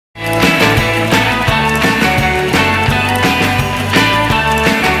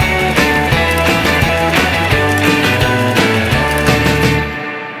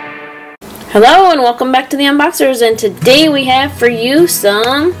Hello and welcome back to the Unboxers, and today we have for you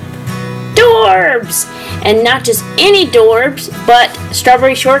some Dorbz! And not just any Dorbz, but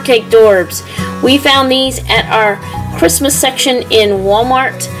strawberry shortcake Dorbz. We found these at our Christmas section in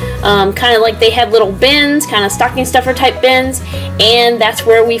Walmart. Kind of like they had little bins, kind of stocking stuffer type bins, and that's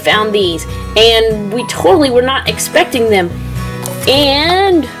where we found these. And we totally were not expecting them.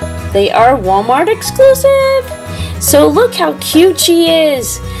 And they are Walmart exclusive. So look how cute she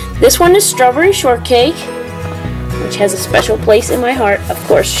is. This one is strawberry shortcake, which has a special place in my heart. Of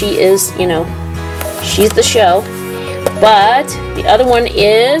course, she is, you know, she's the show. But the other one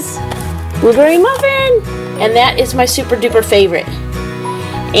is blueberry muffin, and that is my super duper favorite.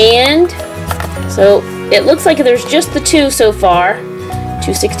 And so it looks like there's just the two so far,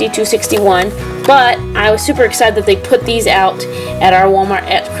 260, 261. But I was super excited that they put these out at our Walmart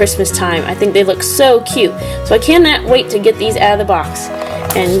at Christmas time. I think they look so cute. So I cannot wait to get these out of the box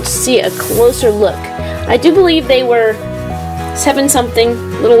and see a closer look. I do believe they were $7 something,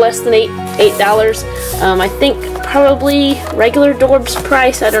 a little less than $8. I think probably regular Dorbz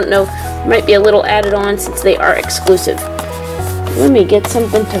price. I don't know. Might be a little added on since they are exclusive. Let me get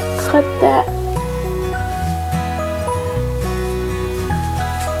something to cut that.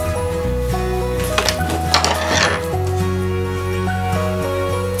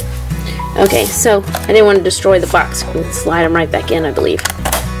 Okay, so I didn't want to destroy the box. We can slide them right back in, I believe.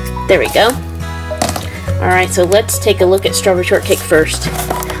 There we go. Alright, so let's take a look at strawberry shortcake first.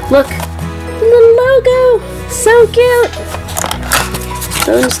 Look, the logo! So cute!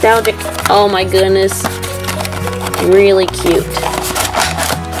 So nostalgic. Oh my goodness. Really cute.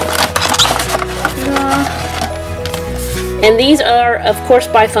 And these are, of course,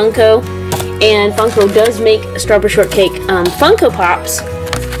 by Funko. And Funko does make strawberry shortcake Funko Pops.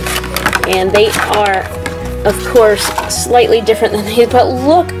 And they are, of course, slightly different than these. But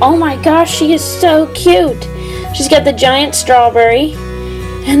look, oh my gosh, she is so cute. She's got the giant strawberry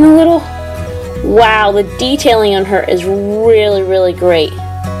and the little, wow, the detailing on her is really, really great.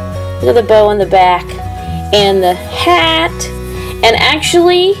 Look at the bow on the back and the hat. And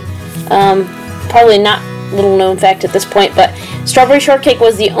actually, probably not little known fact at this point, but strawberry shortcake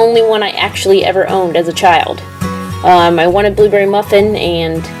was the only one I actually ever owned as a child. I wanted blueberry muffin,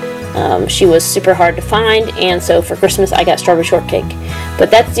 and she was super hard to find, and so for Christmas I got strawberry shortcake.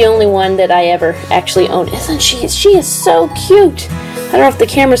 But that's the only one that I ever actually owned. Isn't she? She is so cute. I don't know if the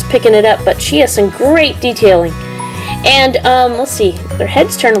camera's picking it up, but she has some great detailing. And let's see, their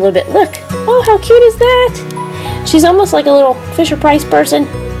heads turn a little bit. Look, oh, how cute is that? She's almost like a little Fisher-Price person.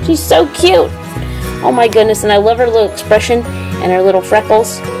 She's so cute. Oh my goodness, and I love her little expression and her little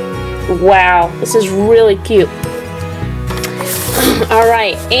freckles. Wow, this is really cute.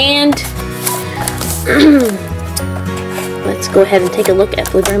 Alright, and let's go ahead and take a look at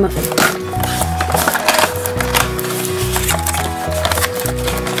blueberry muffin.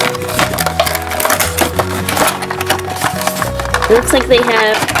 It looks like they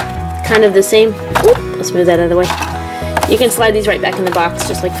have kind of the same. Whoop, let's move that out of the way. You can slide these right back in the box,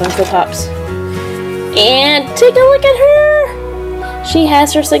 just like Funko Pops. And take a look at her! She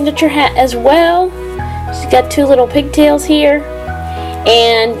has her signature hat as well. She's got two little pigtails here.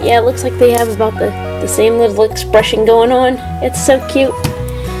 And yeah, it looks like they have about the same little expression going on. It's so cute.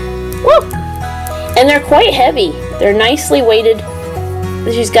 Woo! And they're quite heavy. They're nicely weighted.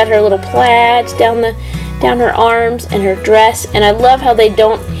 She's got her little plaids down her arms and her dress. And I love how they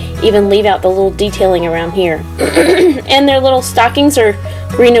don't even leave out the little detailing around here. And their little stockings are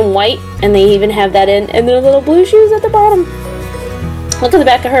green and white, and they even have that in, and their little blue shoes at the bottom. Look at the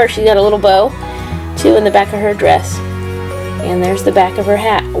back of her. She's got a little bow too in the back of her dress. And there's the back of her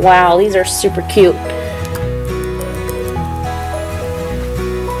hat. Wow, these are super cute.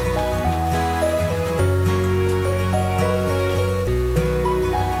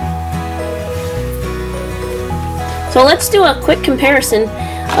 So let's do a quick comparison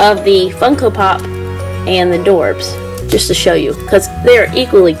of the Funko Pop and the Dorbz, just to show you, because they're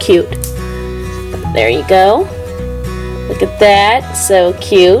equally cute. There you go. Look at that, so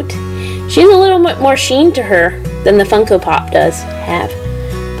cute. She's a little bit more sheen to her than the Funko Pop does have.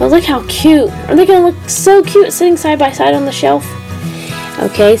 But look how cute. Are they going to look so cute sitting side by side on the shelf?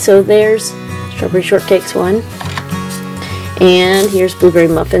 Okay, so there's strawberry shortcake's one. And here's blueberry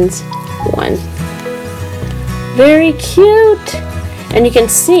muffins one. Very cute. And you can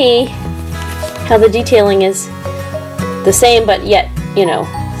see how the detailing is the same, but yet, you know,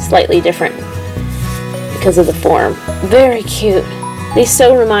 slightly different because of the form. Very cute. These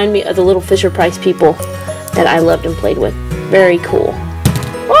so remind me of the little Fisher-Price people that I loved and played with. Very cool.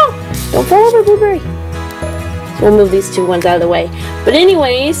 Oh, don't fall over, blueberry. So we'll move these two ones out of the way. But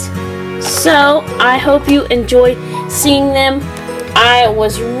anyways, So I hope you enjoyed seeing them. I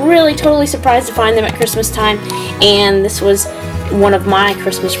was really totally surprised to find them at Christmas time, and this was one of my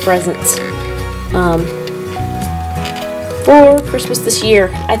Christmas presents for Christmas this year.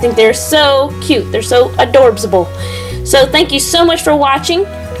 I think they're so cute. They're so adorbsable. So thank you so much for watching.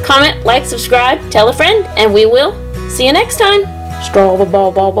 Comment, like, subscribe, tell a friend, and we will see you next time.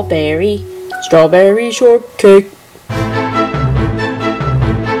 Strawberry shortcake.